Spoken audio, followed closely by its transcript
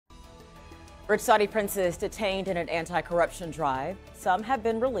Rich Saudi princes detained in an anti-corruption drive. Some have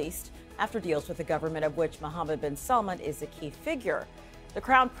been released after deals with the government, of which Mohammed bin Salman is a key figure. The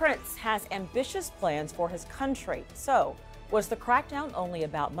Crown Prince has ambitious plans for his country. So, was the crackdown only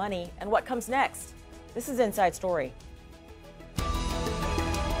about money? And what comes next? This is Inside Story.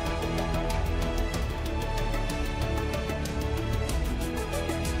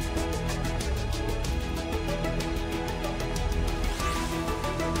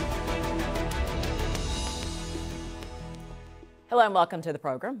 Hello and welcome to the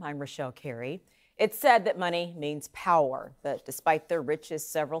program. I'm Rochelle Carey. It's said that money means power, but despite their riches,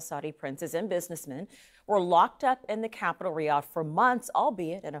 several Saudi princes and businessmen were locked up in the capital Riyadh for months,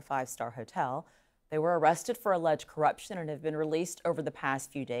 albeit in a five-star hotel. They were arrested for alleged corruption and have been released over the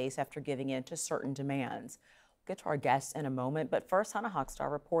past few days after giving in to certain demands. We'll get to our guests in a moment, but first, Hannah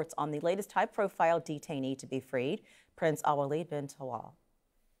Hochstar reports on the latest high-profile detainee to be freed, Prince Waleed Bin Talal.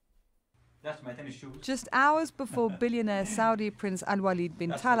 Just hours before billionaire Saudi Prince Waleed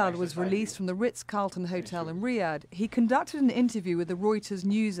Bin Talal was released from the Ritz-Carlton hotel in Riyadh, he conducted an interview with the Reuters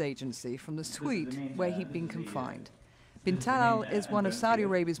news agency from the suite where he'd been confined. Bin Talal is one of Saudi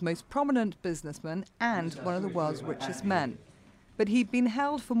Arabia's most prominent businessmen and one of the world's richest men. But he'd been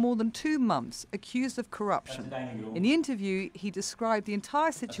held for more than 2 months, accused of corruption. In the interview, he described the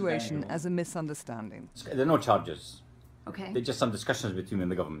entire situation as a misunderstanding. There are no charges. Okay. There's just some discussions between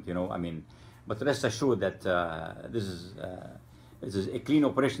the government, but rest assured that this is a clean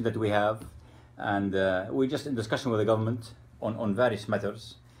operation that we have, and we're just in discussion with the government on various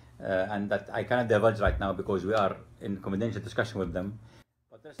matters, and that I cannot divulge right now because we are in confidential discussion with them.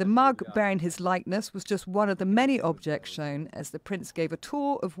 The mug bearing his likeness was just one of the many objects shown as the prince gave a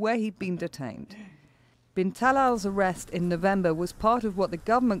tour of where he'd been detained. Bin Talal's arrest in November was part of what the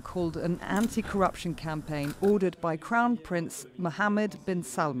government called an anti-corruption campaign ordered by Crown Prince Mohammed bin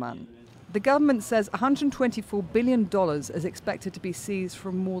Salman. The government says $124 billion is expected to be seized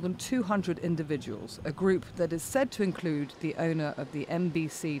from more than 200 individuals, a group that is said to include the owner of the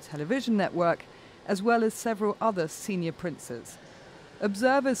MBC television network, as well as several other senior princes.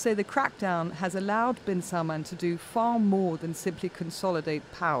 Observers say the crackdown has allowed bin Salman to do far more than simply consolidate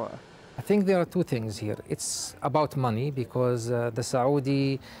power. I think there are two things here. It's about money because the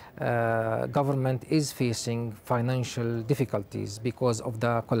Saudi government is facing financial difficulties because of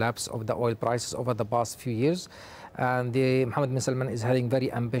the collapse of the oil prices over the past few years. And Mohammed bin Salman is having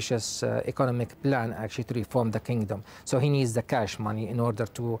very ambitious economic plan actually to reform the kingdom. So he needs the cash money in order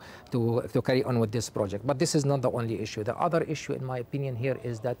to carry on with this project. But this is not the only issue. The other issue, in my opinion, here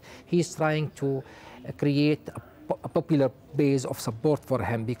is that he's trying to create a popular base of support for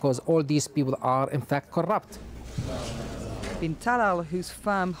him because all these people are in fact corrupt. Bin Talal, whose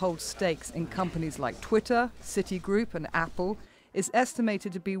firm holds stakes in companies like Twitter, Citigroup and Apple, is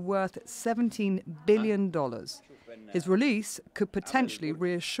estimated to be worth $17 billion. His release could potentially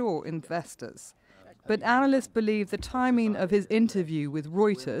reassure investors. But analysts believe the timing of his interview with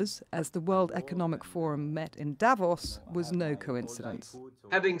Reuters, as the World Economic Forum met in Davos, was no coincidence.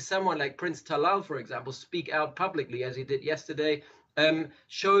 Having someone like Prince Talal, for example, speak out publicly, as he did yesterday,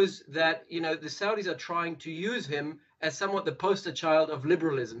 shows that, the Saudis are trying to use him as somewhat the poster child of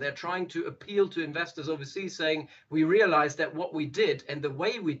liberalism. They're trying to appeal to investors overseas, saying, we realize that what we did and the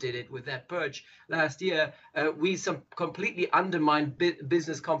way we did it with that purge last year, we completely undermined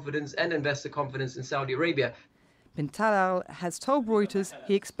business confidence and investor confidence in Saudi Arabia. Bin Talal has told Reuters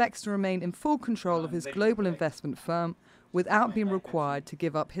he expects to remain in full control of his global investment firm without being required to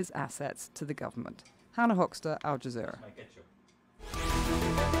give up his assets to the government. Hannah Hochstar, Al Jazeera.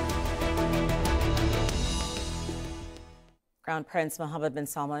 Crown Prince Mohammed bin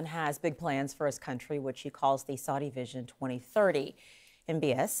Salman has big plans for his country, which he calls the Saudi Vision 2030.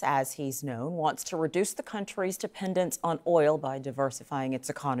 MBS, as he's known, wants to reduce the country's dependence on oil by diversifying its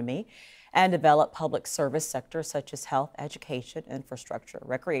economy and develop public service sectors such as health, education, infrastructure,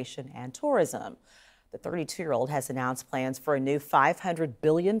 recreation, and tourism. The 32-year-old has announced plans for a new $500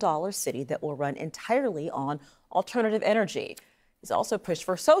 billion city that will run entirely on alternative energy. He's also pushed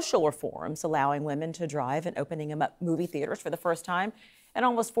for social reforms, allowing women to drive and opening up movie theaters for the first time in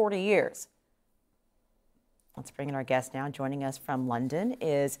almost 40 years. Let's bring in our guest now. Joining us from London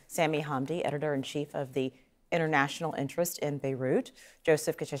is Sami Hamdi, editor-in-chief of the International Interest in Beirut,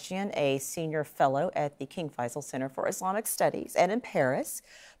 Joseph Kacheshian, a senior fellow at the King Faisal Center for Islamic Studies, and in Paris,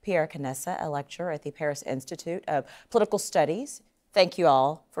 Pierre Canessa, a lecturer at the Paris Institute of Political Studies. Thank you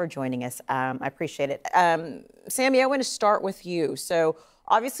all for joining us. I appreciate it. Sami, I want to start with you. So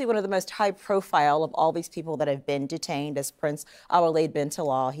obviously one of the most high profile of all these people that have been detained is Prince Waleed Bin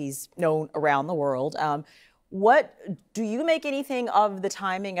Talal. He's known around the world. What do you make anything of the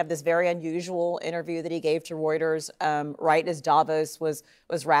timing of this very unusual interview that he gave to Reuters right as Davos was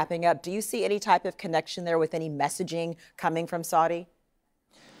wrapping up? Do you see any type of connection there with any messaging coming from Saudi?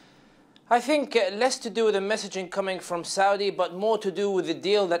 I think less to do with the messaging coming from Saudi, but more to do with the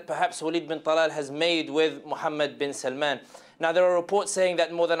deal that perhaps Waleed bin Talal has made with Mohammed bin Salman. Now, there are reports saying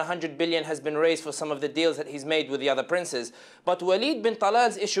that more than 100 billion has been raised for some of the deals that he's made with the other princes. But Waleed bin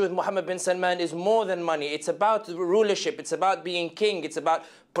Talal's issue with Mohammed bin Salman is more than money. It's about rulership. It's about being king. It's about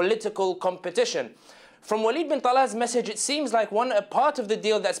political competition. From Waleed bin Talal's message, it seems like a part of the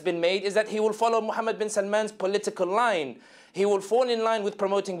deal that's been made is that he will follow Mohammed bin Salman's political line. He will fall in line with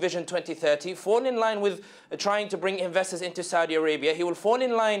promoting Vision 2030, fall in line with trying to bring investors into Saudi Arabia. He will fall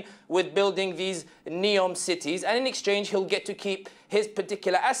in line with building these NEOM cities, and in exchange, he'll get to keep his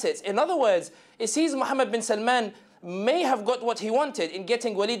particular assets. In other words, it seems Mohammed bin Salman may have got what he wanted in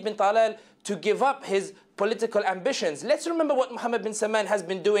getting Waleed bin Talal to give up his political ambitions. Let's remember what Mohammed bin Salman has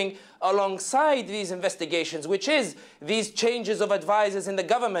been doing alongside these investigations, which is these changes of advisors in the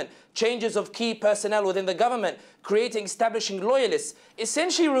government, changes of key personnel within the government, establishing loyalists,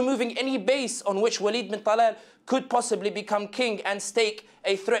 essentially removing any base on which Waleed bin Talal could possibly become king and stake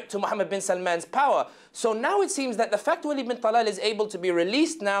a threat to Mohammed bin Salman's power. So now it seems that the fact Waleed bin Talal is able to be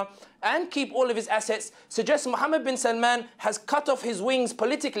released now and keep all of his assets suggests Mohammed bin Salman has cut off his wings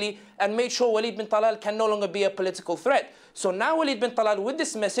politically and made sure Waleed bin Talal can no longer be a political threat. So now Waleed bin Talal with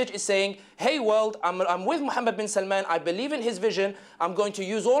this message is saying, hey world, I'm with Mohammed bin Salman, I believe in his vision, I'm going to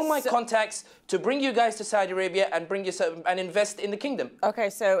use all my contacts to bring you guys to Saudi Arabia and and invest in the kingdom. Okay,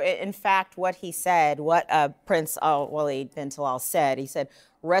 so in fact what he said, what Prince Waleed bin Talal said, he said,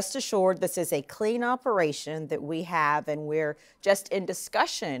 rest assured this is a clean operation that we have and we're just in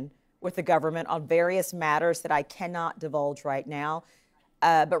discussion with the government on various matters that I cannot divulge right now.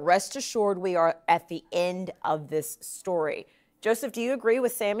 But rest assured, we are at the end of this story. Joseph, do you agree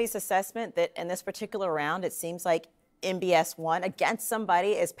with Sammy's assessment that in this particular round, it seems like MBS won against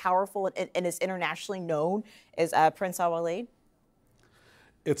somebody as powerful and as internationally known as Prince Waleed?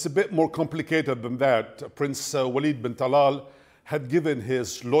 It's a bit more complicated than that. Prince Waleed bin Talal had given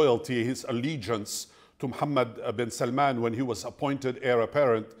his loyalty, his allegiance to Mohammed bin Salman when he was appointed heir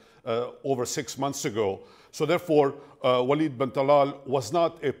apparent over 6 months ago. So therefore, Waleed bin Talal was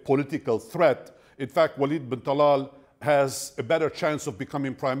not a political threat. In fact, Waleed bin Talal has a better chance of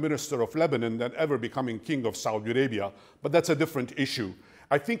becoming Prime Minister of Lebanon than ever becoming King of Saudi Arabia. But that's a different issue.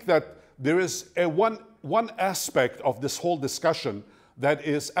 I think that there is one aspect of this whole discussion that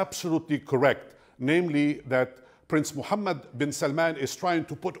is absolutely correct, namely that Prince Mohammed bin Salman is trying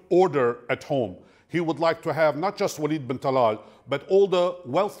to put order at home. He would like to have not just Waleed bin Talal, but all the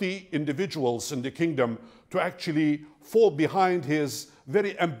wealthy individuals in the kingdom to actually fall behind his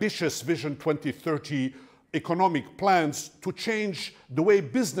very ambitious Vision 2030 economic plans to change the way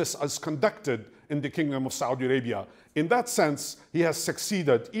business is conducted in the Kingdom of Saudi Arabia. In that sense, he has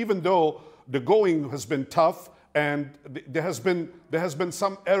succeeded, even though the going has been tough and there has been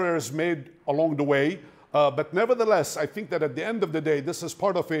some errors made along the way. But nevertheless, I think that at the end of the day, this is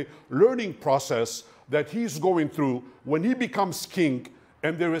part of a learning process that he's going through when he becomes king,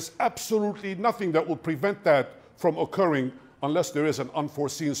 and there is absolutely nothing that will prevent that from occurring unless there is an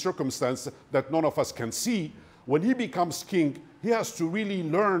unforeseen circumstance that none of us can see. When he becomes king, he has to really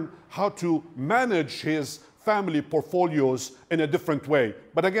learn how to manage his family portfolios in a different way.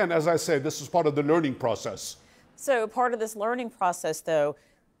 But again, as I said, this is part of the learning process. So part of this learning process, though,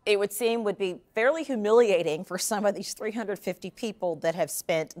 it would seem would be fairly humiliating for some of these 350 people that have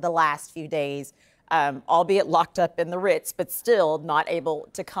spent the last few days, albeit locked up in the Ritz, but still not able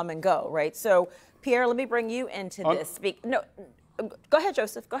to come and go, right? So, Pierre, let me bring you into this. No, go ahead,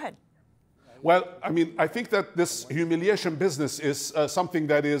 Joseph, go ahead. Well, I mean, I think that this humiliation business is something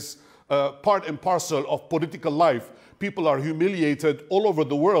that is part and parcel of political life. People are humiliated all over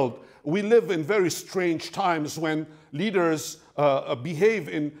the world. We live in very strange times when leaders behave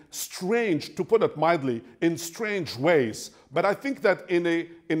in strange, to put it mildly, in strange ways. But I think that in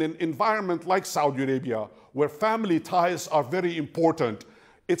an environment like Saudi Arabia, where family ties are very important,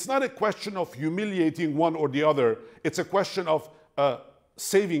 it's not a question of humiliating one or the other. It's a question of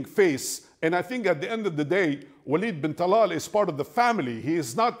saving face. And I think at the end of the day, Waleed bin Talal is part of the family. He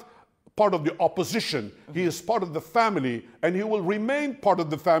is not part of the opposition. He is part of the family, and he will remain part of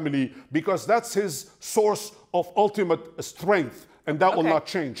the family because that's his source of ultimate strength, and that will not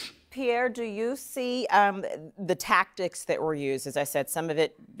change. Pierre, do you see the tactics that were used, as I said, some of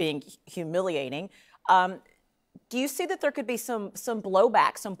it being humiliating? Do you see that there could be some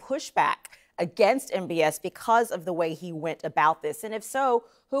blowback, some pushback against MBS because of the way he went about this? And if so,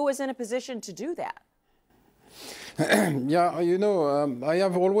 who was in a position to do that? Yeah, you know, I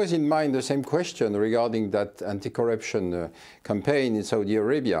have always in mind the same question regarding that anti-corruption campaign in Saudi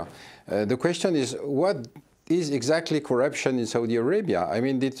Arabia. The question is, what is exactly corruption in Saudi Arabia? I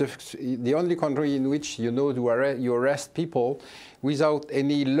mean, it's the only country in which you arrest people without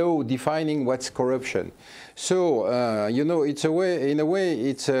any law defining what's corruption. So, you know, in a way,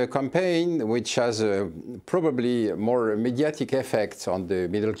 it's a campaign which has probably more mediatic effects on the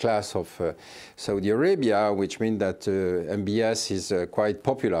middle class of Saudi Arabia, which means that MBS is quite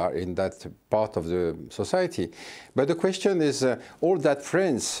popular in that part of the society. But the question is, all that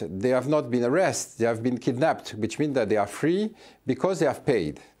friends, they have not been arrested, they have been kidnapped, which means that they are free because they have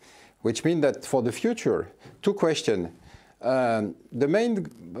paid, which means that for the future, two questions. The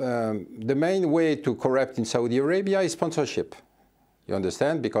main way to corrupt in Saudi Arabia is sponsorship. You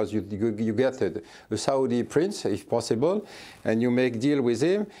understand? Because you get a Saudi prince, if possible, and you make deal with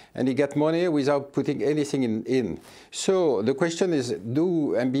him, and he get money without putting anything in. So the question is,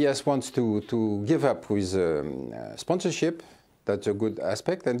 do MBS wants to give up with sponsorship? That's a good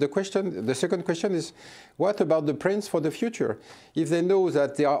aspect. And the second question is, what about the prince for the future? If they know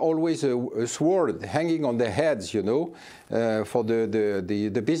that there are always a sword hanging on their heads, you know, for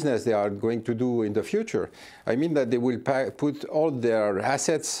the business they are going to do in the future, I mean that they will put all their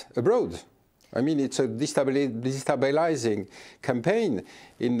assets abroad. I mean, it's a destabilizing campaign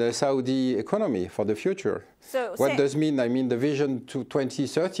in the Saudi economy for the future. So, what does mean? I mean, the vision to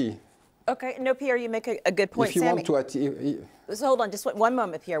 2030. Okay, no, Pierre, you make a good point. If you Sammy, want to, so hold on, just one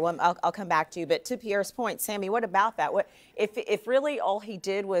moment, Pierre. I'll come back to you. But to Pierre's point, Sammy, what about that? What if really all he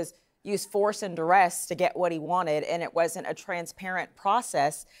did was use force and duress to get what he wanted, and it wasn't a transparent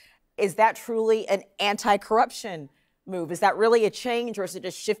process? Is that truly an anti-corruption move? Is that really a change, or is it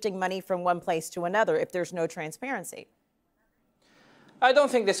just shifting money from one place to another if there's no transparency? I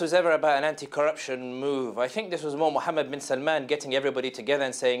don't think this was ever about an anti-corruption move. I think this was more Mohammed bin Salman getting everybody together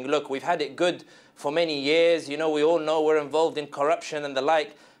and saying, look, we've had it good for many years. You know, we all know we're involved in corruption and the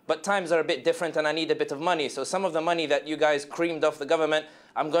like, but times are a bit different and I need a bit of money. So some of the money that you guys creamed off the government,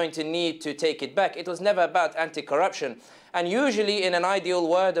 I'm going to need to take it back. It was never about anti-corruption. And usually in an ideal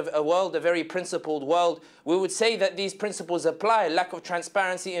world, a very principled world, we would say that these principles apply. Lack of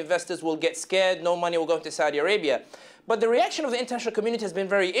transparency, investors will get scared, no money will go into Saudi Arabia. But the reaction of the international community has been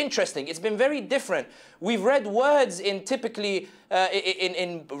very interesting. It's been very different. We've read words in typically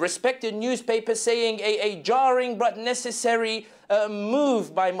in respected newspapers saying a jarring but necessary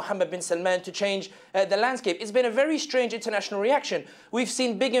move by Mohammed bin Salman to change the landscape. It's been a very strange international reaction. We've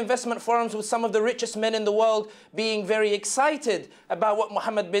seen big investment forums with some of the richest men in the world being very excited about what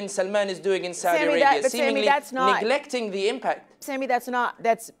Mohammed bin Salman is doing in Saudi Arabia, seemingly neglecting the impact. Sammy,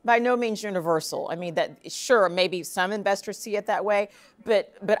 that's by no means universal. I mean, that sure, maybe some investors see it that way,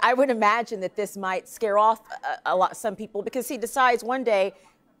 but I would imagine that this might scare off some people because he decides one day,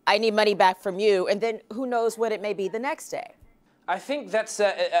 I need money back from you, and then who knows what it may be the next day. I think that's.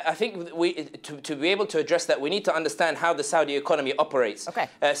 I think to be able to address that, we need to understand how the Saudi economy operates. Okay.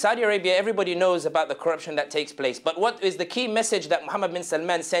 Saudi Arabia, everybody knows about the corruption that takes place. But what is the key message that Mohammed bin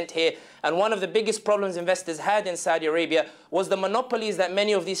Salman sent here? And one of the biggest problems investors had in Saudi Arabia was the monopolies that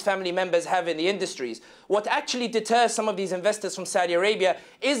many of these family members have in the industries. What actually deters some of these investors from Saudi Arabia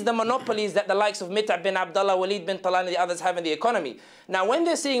is the monopolies that the likes of Mit'a bin Abdullah, Waleed bin Talal, and the others have in the economy. Now, when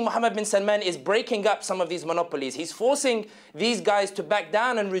they're seeing Mohammed bin Salman is breaking up some of these monopolies, he's forcing these guys to back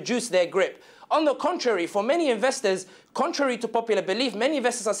down and reduce their grip. On the contrary, for many investors, contrary to popular belief, many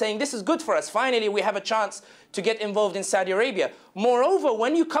investors are saying this is good for us. Finally, we have a chance to get involved in Saudi Arabia. Moreover,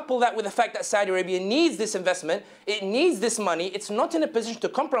 when you couple that with the fact that Saudi Arabia needs this investment, it needs this money, it's not in a position to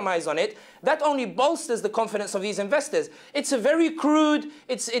compromise on it, that only bolsters the confidence of these investors. It's a very crude,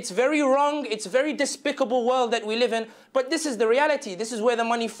 it's very wrong, it's a very despicable world that we live in, but this is the reality. This is where the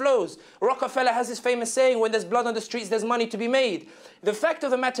money flows. Rockefeller has his famous saying, when there's blood on the streets, there's money to be made. The fact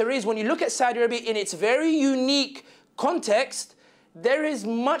of the matter is, when you look at Saudi Arabia in its very unique context, there is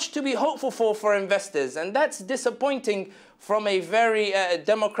much to be hopeful for investors, and that's disappointing from a very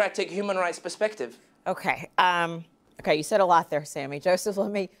democratic human rights perspective. Okay, okay, you said a lot there, Sammy. Joseph,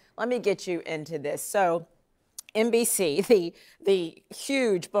 let me get you into this. So, NBC, the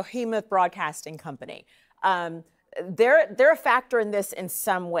huge behemoth broadcasting company, they're a factor in this in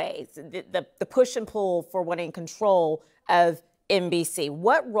some ways. The push and pull for wanting control of NBC.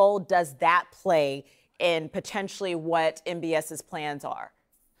 What role does that play in potentially what MBS's plans are?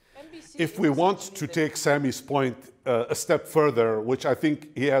 If we want to take Sammy's point a step further, which I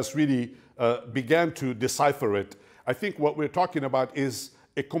think he has really began to decipher it, I think what we're talking about is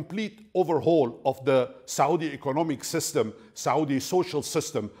a complete overhaul of the Saudi economic system, Saudi social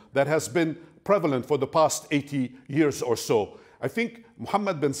system that has been prevalent for the past 80 years or so. I think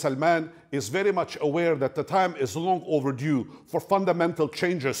Mohammed bin Salman is very much aware that the time is long overdue for fundamental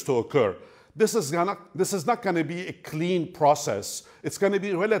changes to occur. This is not going to be a clean process. It's going to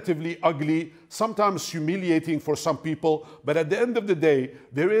be relatively ugly, sometimes humiliating for some people, but at the end of the day,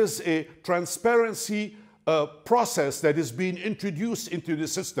 there is a transparency process that is being introduced into the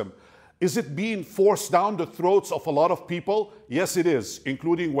system. Is it being forced down the throats of a lot of people? Yes, it is,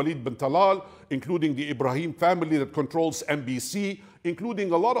 including Waleed Bin Talal, including the Ibrahim family that controls NBC,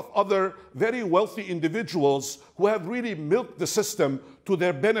 including a lot of other very wealthy individuals who have really milked the system to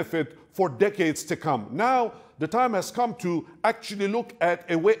their benefit for decades to come. Now, the time has come to actually look at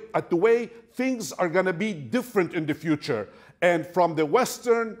the way things are going to be different in the future. And from the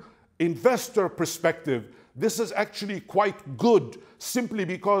Western investor perspective, this is actually quite good, simply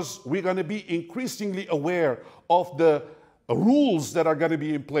because we're going to be increasingly aware of the rules that are going to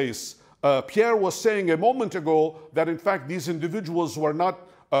be in place. Pierre was saying a moment ago that, in fact, these individuals were not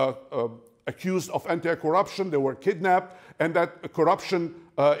accused of anti-corruption, they were kidnapped, and that corruption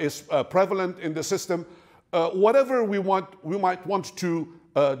is prevalent in the system. Whatever we might want to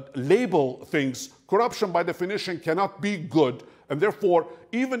label things, corruption by definition cannot be good. And therefore,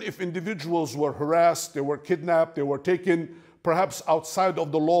 even if individuals were harassed, they were kidnapped, they were taken perhaps outside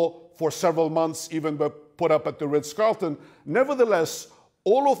of the law for several months, even put up at the Ritz-Carlton, nevertheless,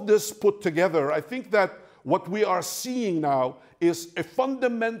 all of this put together, I think that what we are seeing now is a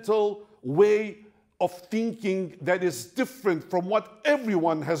fundamental way of thinking that is different from what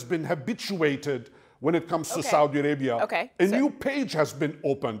everyone has been habituated when it comes to Saudi Arabia. A new page has been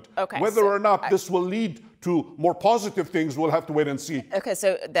opened. Whether or not this will lead to more positive things, we'll have to wait and see. Okay,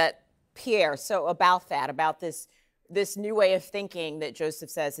 so that, Pierre, so about this new way of thinking that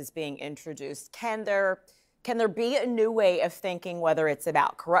Joseph says is being introduced, can there be a new way of thinking, whether it's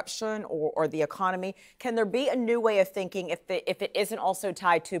about corruption or the economy? Can there be a new way of thinking if it isn't also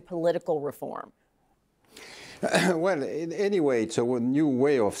tied to political reform? Well, anyway, it's a new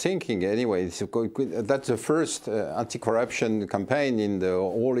way of thinking. Anyway, that's the first anti-corruption campaign in the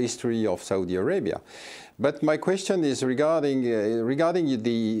whole history of Saudi Arabia. But my question is regarding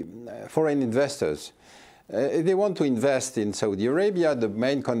the foreign investors. If they want to invest in Saudi Arabia, the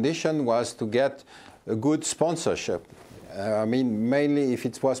main condition was to get a good sponsorship. I mean, mainly if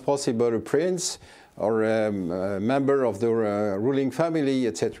it was possible, a prince or a member of the ruling family,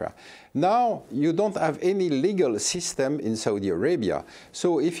 etc. Now, you don't have any legal system in Saudi Arabia.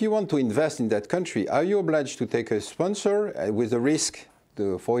 So if you want to invest in that country, are you obliged to take a sponsor with the risk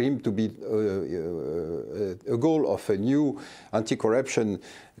for him to be a goal of a new anti-corruption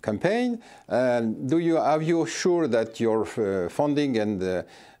campaign? Are you sure that your funding and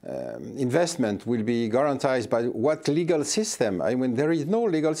investment will be guaranteed by what legal system? I mean, there is no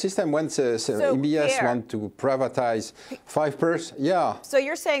legal system. Once MBS want to privatize 5%, yeah. So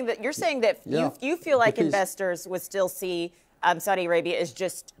you're saying that you feel like investors would still see Saudi Arabia as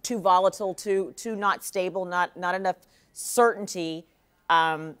just too volatile, too not stable, not enough certainty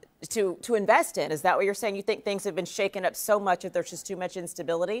to invest in. Is that what you're saying? You think things have been shaken up so much that there's just too much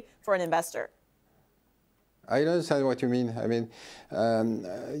instability for an investor? I don't understand what you mean. I mean,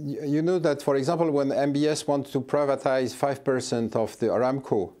 you know that, for example, when MBS wants to privatize 5% of the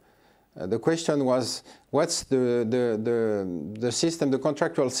Aramco, the question was, what's the system, the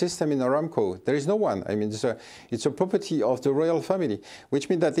contractual system in Aramco? There is no one. I mean, it's a property of the royal family, which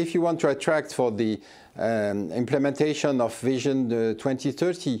means that if you want to attract for the implementation of Vision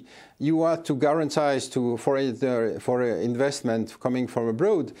 2030, you are to guarantee to for investment coming from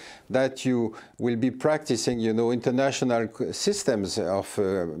abroad that you will be practicing, you know, international systems of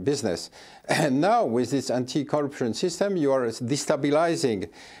business. And now with this anti-corruption system, you are destabilizing,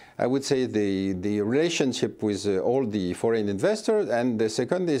 I would say, the relationship with all the foreign investors. And the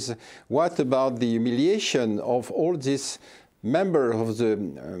second is, what about the humiliation of all these members of the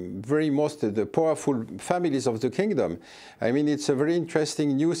the powerful families of the kingdom? I mean, it's a very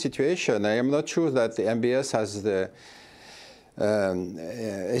interesting new situation. I am not sure that the MBS has the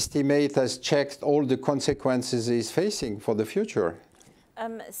estimate, has checked all the consequences he's facing for the future.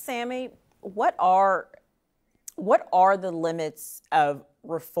 Sammy, what are the limits of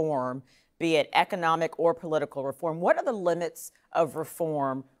reform, be it economic or political reform? What are the limits of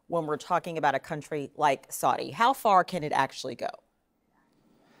reform when we're talking about a country like Saudi? How far can it actually go?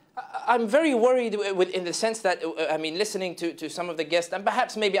 I'm very worried in the sense that, I mean, listening to some of the guests, and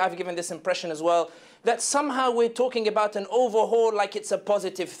perhaps maybe I've given this impression as well, that somehow we're talking about an overhaul like it's a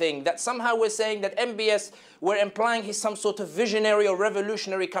positive thing, that somehow we're saying that MBS, we're implying he's some sort of visionary or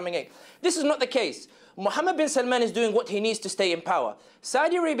revolutionary coming in. This is not the case. Mohammed bin Salman is doing what he needs to stay in power.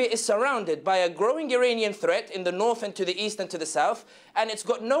 Saudi Arabia is surrounded by a growing Iranian threat in the north and to the east and to the south, and it's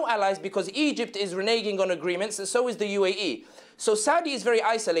got no allies because Egypt is reneging on agreements, and so is the UAE. So Saudi is very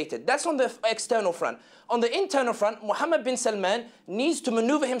isolated. That's on the external front. On the internal front, Mohammed bin Salman needs to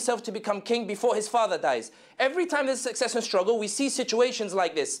maneuver himself to become king before his father dies. Every time there's a succession struggle, we see situations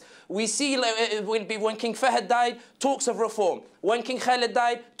like this. We see when King Fahd died, talks of reform. When King Khalid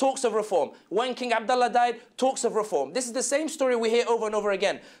died, talks of reform. When King Abdullah died, talks of reform. This is the same story we hear over and over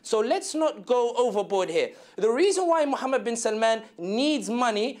again. So let's not go overboard here. The reason why Mohammed bin Salman needs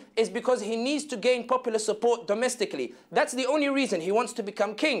money is because he needs to gain popular support domestically. That's the only reason he wants to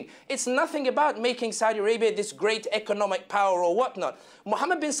become king. It's nothing about making Saudi Arabia this great economic power or whatnot.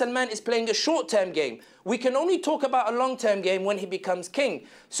 Mohammed bin Salman is playing a short-term game. We can only talk about a long-term game when he becomes king.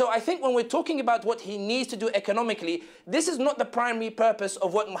 So I think when we're talking about what he needs to do economically, this is not the primary purpose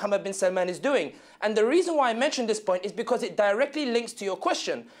of what Mohammed bin Salman is doing. And the reason why I mention this point is because it directly links to your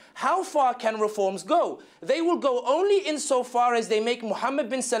question. How far can reforms go? They will go only insofar as they make Mohammed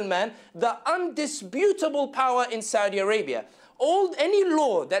bin Salman the undisputable power in Saudi Arabia. Any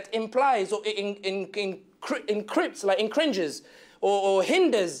law that implies or encrypts, like infringes or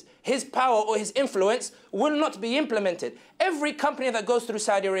hinders his power or his influence will not be implemented. Every company that goes through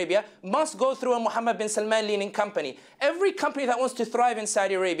Saudi Arabia must go through a Mohammed bin Salman leaning company. Every company that wants to thrive in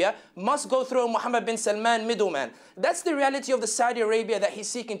Saudi Arabia must go through a Mohammed bin Salman middleman. That's the reality of the Saudi Arabia that he's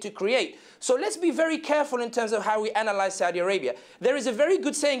seeking to create. So let's be very careful in terms of how we analyze Saudi Arabia. There is a very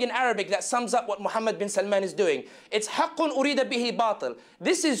good saying in Arabic that sums up what Mohammed bin Salman is doing. It's haqqun urida bihi batil.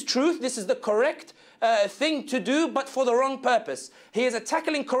 This is truth, this is the correct thing to do, but for the wrong purpose. He is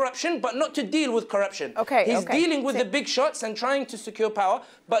tackling corruption, but not to deal with corruption. He's dealing with the big shots and trying to secure power,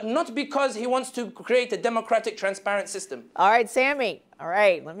 but not because he wants to create a democratic, transparent system. All right, Sammy. All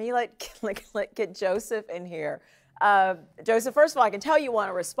right, let me get Joseph in here. Joseph, first of all, I can tell you want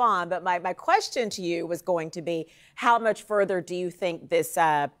to respond, but my question to you was going to be, how much further do you think this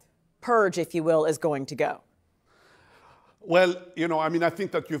purge, if you will, is going to go? Well, you know, I mean, I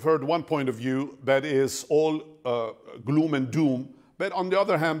think that you've heard one point of view that is all gloom and doom. But on the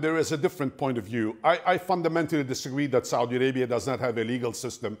other hand, there is a different point of view. I fundamentally disagree that Saudi Arabia does not have a legal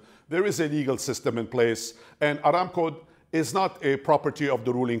system. There is a legal system in place. And Aramco is not a property of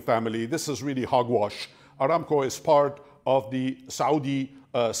the ruling family. This is really hogwash. Aramco is part of the Saudi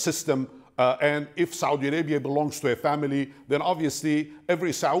system. And if Saudi Arabia belongs to a family, then obviously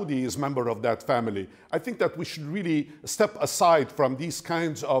every Saudi is a member of that family. I think that we should really step aside from these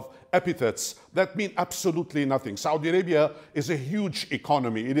kinds of epithets that mean absolutely nothing. Saudi Arabia is a huge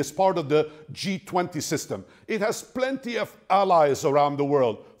economy. It is part of the G20 system. It has plenty of allies around the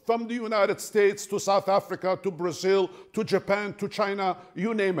world, from the United States to South Africa to Brazil to Japan to China,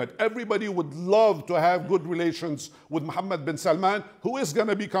 you name it. Everybody would love to have good relations with Mohammed bin Salman, who is going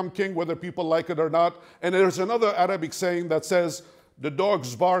to become king whether people like it or not. And there's another Arabic saying that says, the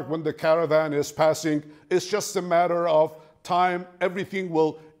dogs bark when the caravan is passing. It's just a matter of time. Everything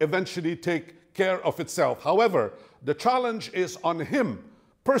will eventually take care of itself. However, the challenge is on him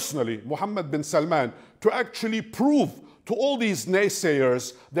personally, Mohammed bin Salman, to actually prove to all these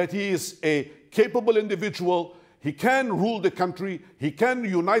naysayers that he is a capable individual. He can rule the country. He can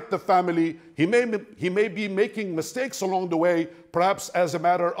unite the family. He may be making mistakes along the way, perhaps as a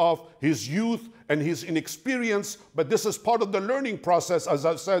matter of his youth and his inexperience, but this is part of the learning process, as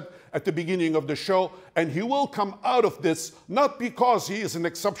I said at the beginning of the show, and he will come out of this not because he is an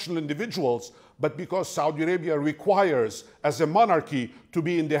exceptional individual, but because Saudi Arabia requires, as a monarchy, to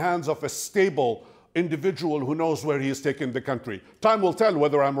be in the hands of a stable individual who knows where he is taking the country. Time will tell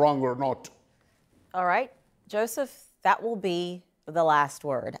whether I'm wrong or not. All right, Joseph, that will be the last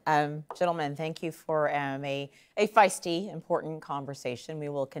word. Gentlemen, thank you for a feisty, important conversation. We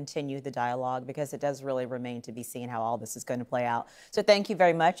will continue the dialogue because it does really remain to be seen how all this is going to play out. So thank you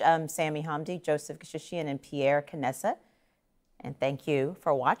very mumuch, Sami Hamdi, Joseph Ghashishian, and Pierre Canessa. And thank you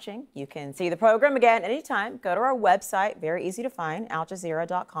for watching. You can see the program again anytime. Go to our website, very easy to find,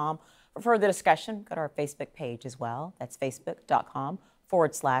 aljazeera.com. For further discussion, go to our Facebook page as well. That's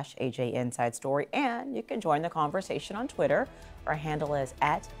facebook.com/AJ Inside Story. And you can join the conversation on Twitter. Our handle is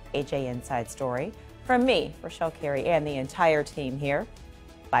 @AJ Inside Story. From me, Rochelle Carey, and the entire team here,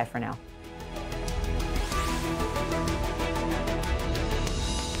 bye for now.